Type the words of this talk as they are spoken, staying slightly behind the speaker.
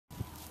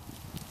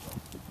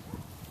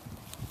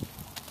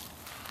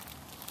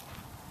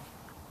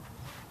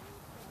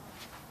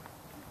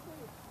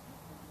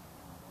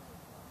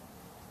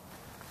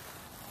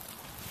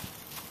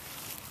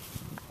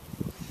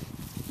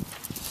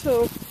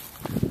So,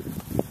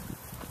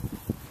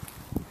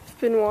 I've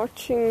been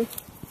watching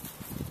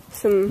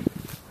some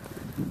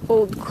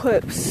old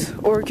clips,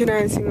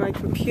 organizing my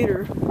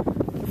computer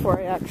before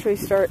I actually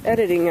start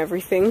editing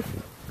everything,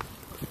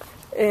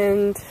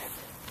 and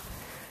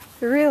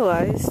I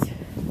realized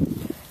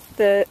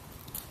that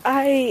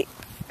I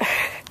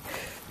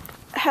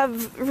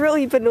have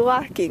really been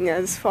lacking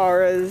as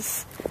far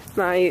as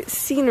my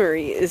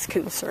scenery is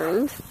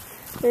concerned,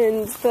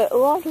 and that a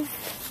lot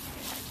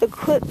of the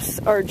clips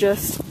are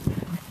just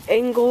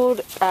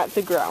angled at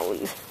the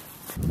ground.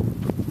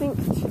 I think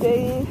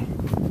today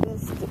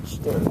is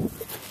ditch day.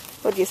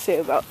 What do you say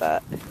about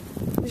that?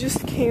 I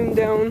just came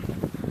down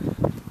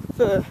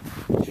the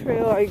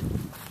trail I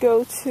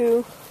go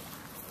to,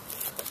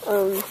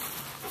 the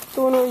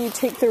one where you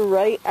take the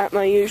right at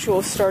my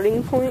usual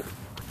starting point.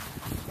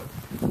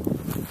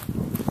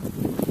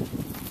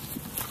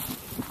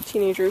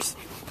 Teenagers.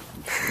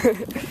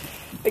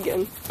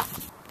 Again.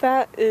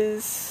 That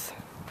is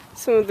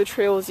some of the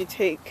trails you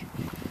take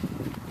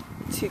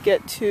to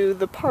get to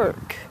the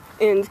park.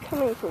 And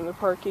coming from the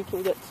park, you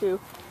can get to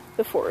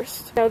the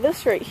forest. Now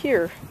this right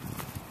here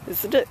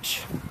is the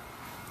ditch.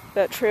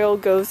 That trail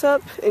goes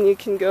up, and you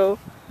can go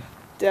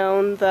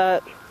down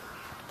that.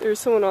 There's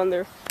someone on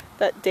there.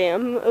 That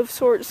dam of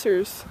sorts.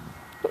 I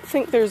don't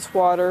think there's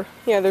water.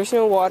 Yeah, there's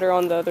no water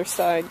on the other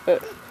side,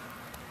 but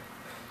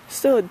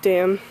still a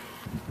dam.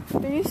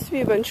 There used to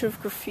be a bunch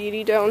of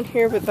graffiti down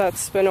here, but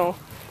that's been all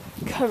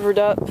covered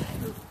up.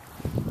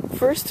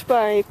 First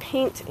by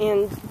paint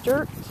and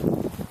dirt,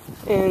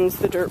 and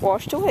the dirt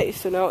washed away,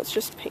 so now it's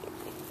just paint.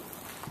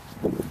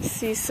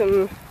 See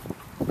some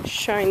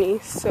shiny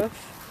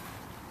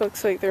stuff.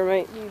 Looks like there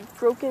might be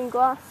broken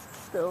glass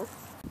still.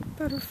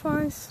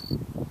 Butterflies.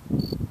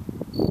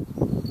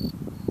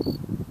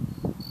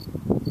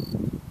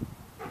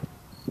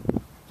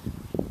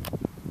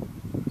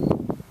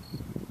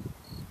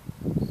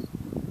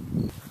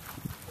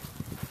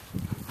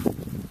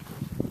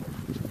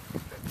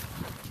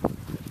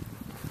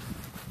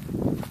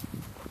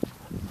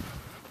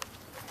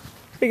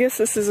 I guess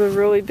this is a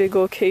really big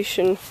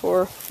location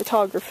for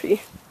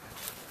photography.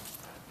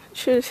 I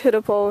should hit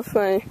up all of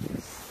my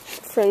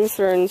friends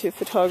that are into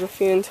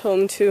photography and tell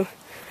them to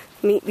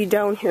meet me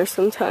down here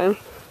sometime.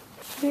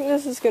 I think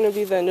this is going to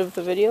be the end of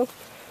the video.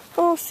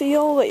 I'll see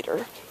y'all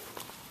later.